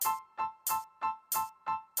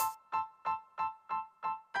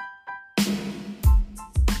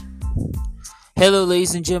Hello,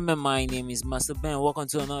 ladies and gentlemen. My name is Master Ben. Welcome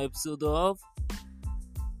to another episode of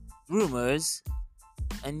Rumors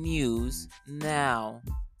and News Now.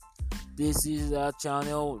 This is our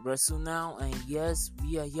channel, Wrestle Now, and yes,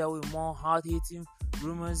 we are here with more hard-hitting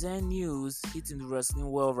rumors and news hitting the wrestling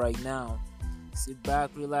world right now. Sit back,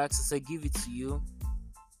 relax as I give it to you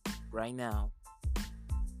right now.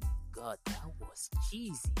 God, that was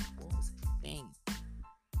cheesy. What was I saying?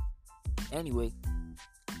 Anyway.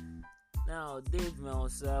 Now, Dave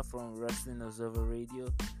Meltzer from Wrestling Observer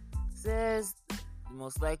Radio says the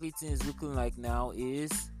most likely thing is looking like now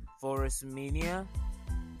is for WrestleMania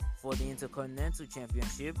for the Intercontinental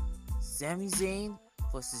Championship, Sami Zayn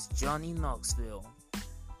versus Johnny Knoxville.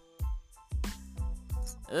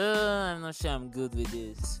 I'm not sure I'm good with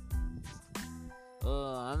this.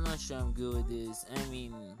 I'm not sure I'm good with this.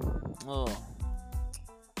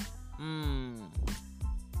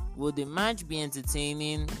 Would the match be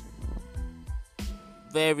entertaining?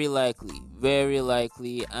 Very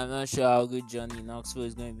likely. I'm not sure how good Johnny Knoxville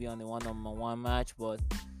is going to be on the one-on-one match, but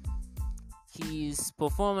his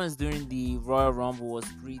performance during the Royal Rumble was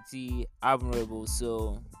pretty admirable.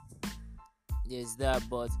 So there's that,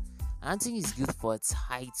 but I don't think it's good for a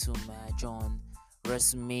title match on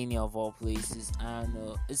WrestleMania of all places. I don't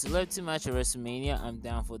know. It's a celebrity match at WrestleMania. I'm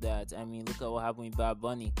down for that. I mean, look at what happened with Bad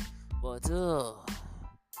Bunny, but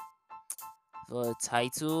for a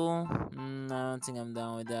title, I don't think I'm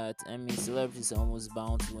down with that. I mean, celebrities are almost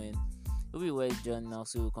bound to win. It'll be where John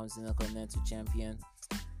Knoxville becomes the Intercontinental Champion.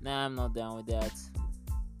 Nah, I'm not down with that.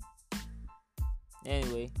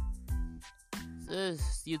 Anyway, so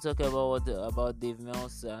still talking about Dave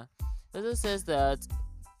Meltzer. It also says that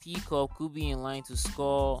Peacock could be in line to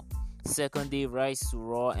score second day rights to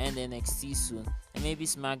Raw and NXT soon, and maybe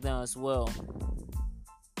SmackDown as well.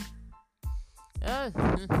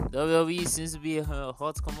 WWE seems to be a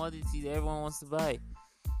hot commodity that everyone wants to buy.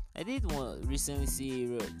 I did recently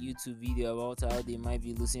see a YouTube video about how they might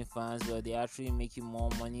be losing fans, but they're actually making more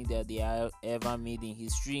money than they have ever made in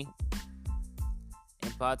history.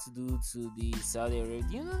 In part due to the Saudi Arabia.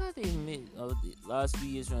 Do you know that they made the last few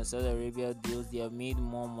years from Saudi Arabia deals? They have made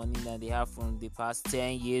more money than they have from the past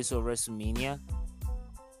 10 years of WrestleMania.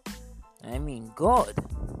 I mean, God.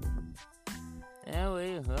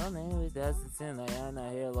 Anyway, that's the thing.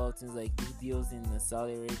 I hear a lot of things like good deals in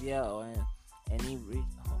Saudi Arabia or in any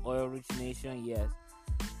oil-rich nation. Yes,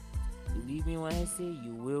 believe me when I say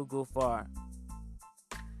you will go far.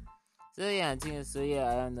 I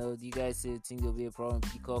don't know. Do you guys think there'll be a problem?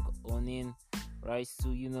 Peacock owning rights to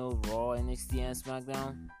Raw, NXT, and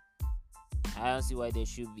SmackDown? I don't see why there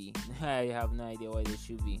should be. I have no idea why there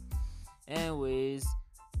should be. Anyways.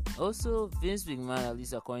 Also, Vince McMahon, at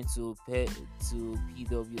least according to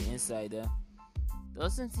PW Insider,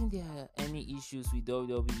 doesn't think there are any issues with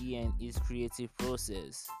WWE and its creative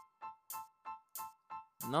process.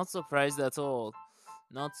 Not surprised at all.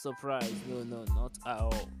 Not surprised. No, not at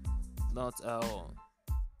all. Not at all.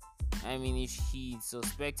 I mean, if he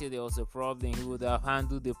suspected there was a problem, he would have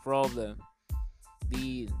handled the problem.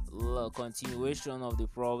 The continuation of the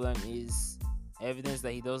problem is evidence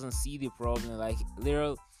that he doesn't see the problem. Like,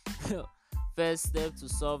 literal first step to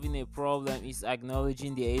solving a problem is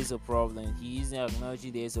acknowledging there is a problem. He isn't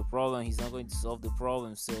acknowledging there is a problem, he's not going to solve the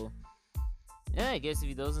problem. So yeah, I guess if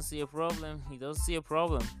he doesn't see a problem, he doesn't see a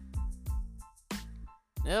problem.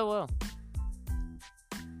 Yeah, well,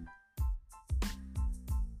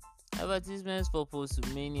 advertisements for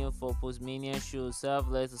post-Mania shows have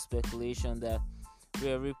led to speculation that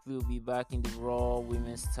Rhea Ripley will be back in the Raw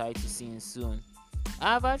Women's title scene soon.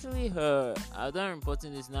 I've actually heard, I'm done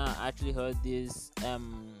reporting this now, I actually heard this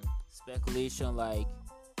speculation like,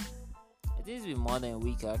 I think it's been more than a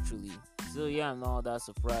week actually. So yeah, I'm not that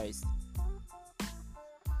surprised.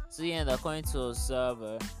 So yeah, and according to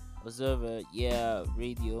Observer,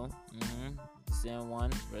 Radio, the same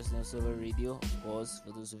one, Wrestling Observer Radio, of course,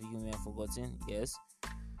 for those of you who may have forgotten, yes.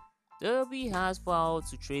 WWE has vowed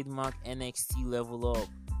to trademark NXT Level Up.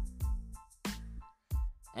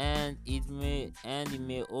 And it may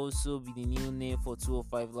also be the new name for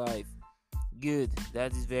 205 Live. Good,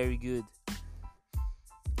 that is very good.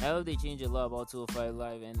 I hope they change a lot about 205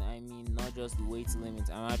 Live, and I mean not just the weight limit.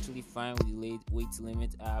 I'm actually fine with the weight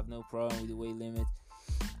limit. I have no problem with the weight limit.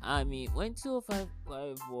 I mean, when 205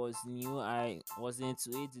 Live was new, I was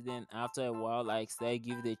into it. Then after a while, I started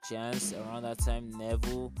giving it a chance. Around that time,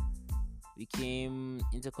 Neville became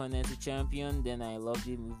Intercontinental Champion. Then I loved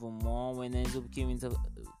it even more when Enzo became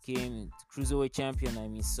Cruiserweight Champion.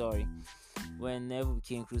 When Neville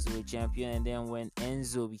became Cruiserweight Champion, and then when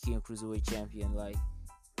Enzo became Cruiserweight Champion, like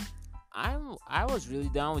I was really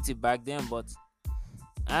down with it back then, but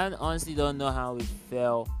I honestly don't know how it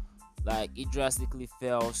fell. Like it drastically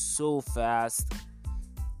fell so fast.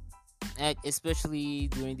 Like especially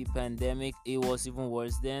during the pandemic, it was even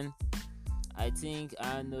worse then. I think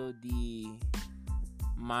I know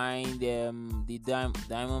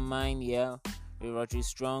diamond mine, yeah, with Roger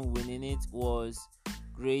Strong winning it was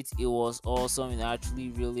great. It was awesome. It actually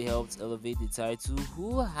really helped elevate the title.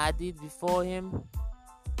 Who had it before him?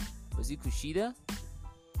 Was it Kushida?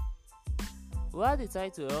 Who had the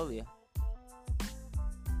title earlier?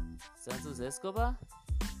 Santos Escobar?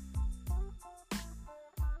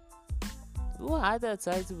 Who had that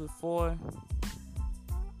title before?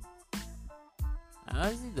 I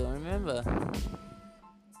honestly don't remember.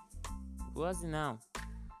 Who has it now?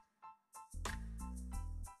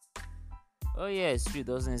 Oh yeah, it's true. It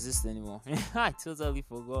doesn't exist anymore. I totally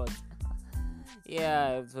forgot.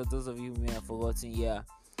 Yeah, for those of you who may have forgotten, yeah.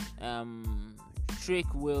 Trick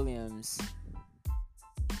Williams.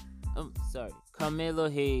 Sorry, Carmelo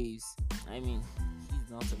Hayes. I mean, he's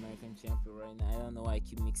not American champion right now. I don't know why I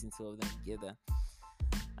keep mixing two of them together.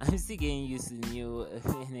 I'm still getting used to the new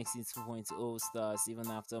NXT 2.0 stars even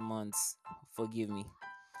after months. Forgive me.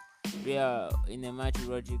 We are in a match with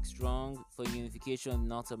Roderick Strong for unification of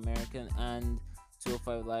North American and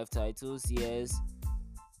 205 Live titles. Yes,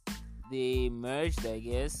 they merged, I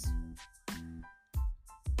guess,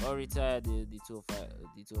 or retired the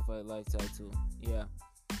 205 Live title. Yeah,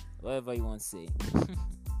 whatever you want to say.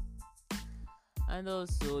 And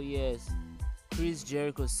also, yes, Chris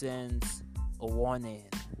Jericho sends a warning.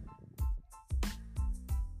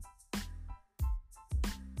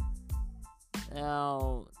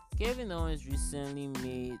 Now, Kevin Owens recently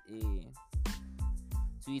made a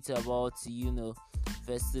tweet about,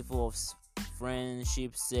 Festival of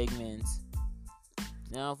Friendship segment.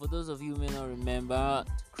 Now, for those of you who may not remember,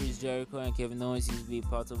 Chris Jericho and Kevin Owens used to be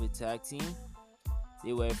part of a tag team.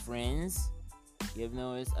 They were friends. Kevin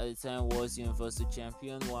Owens at the time was Universal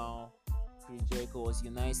Champion, while Chris Jericho was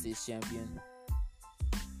United States Champion.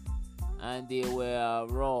 And they were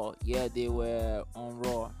Raw. Yeah, they were on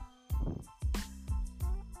Raw.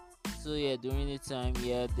 So yeah, during the time,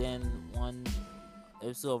 then one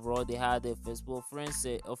episode of Raw, they had a Festival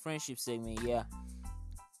of Friendship segment, yeah.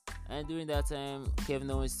 And during that time, Kevin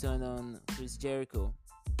Owens turned on Chris Jericho.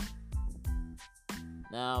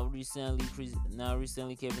 Now recently,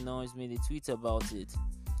 Kevin Owens made a tweet about it,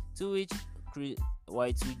 to which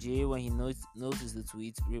Y2J, when he noticed the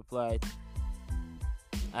tweet, replied,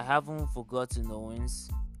 "I haven't forgotten, Owens.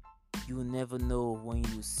 You'll never know when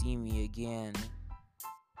you see me again."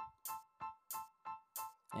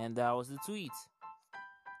 And that was the tweet.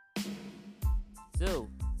 So,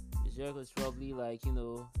 Jericho's probably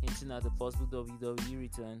hinting at the possible WWE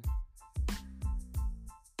return.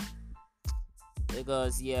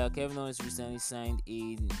 Because Kevin Owens recently signed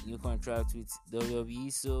a new contract with WWE,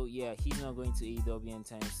 so he's not going to AEW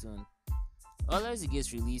anytime soon. Unless it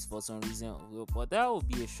gets released for some reason, but that would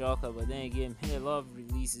be a shocker. But then again, a lot of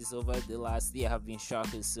releases over the last year have been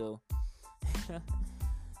shockers, so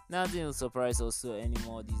nothing will surprise us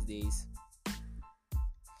anymore these days.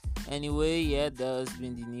 Anyway, that has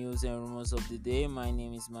been the news and rumors of the day. My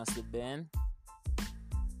name is Master Ben,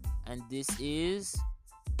 and this is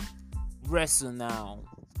Wrestle Now.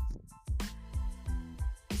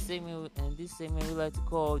 This segment we like to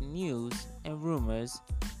call News and Rumors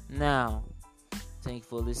Now. Thank you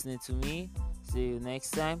for listening to me. See you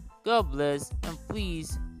next time. God bless, and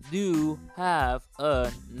please do have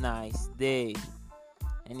a nice day.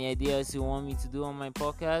 Any ideas you want me to do on my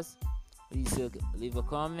podcast? Please leave a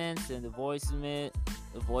comment, send a voice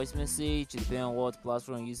message, depending on what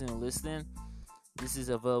platform you're using to listen. This is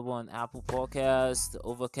available on Apple Podcast,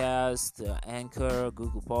 Overcast, Anchor,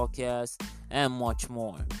 Google Podcast, and much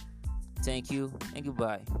more. Thank you and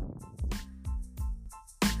goodbye.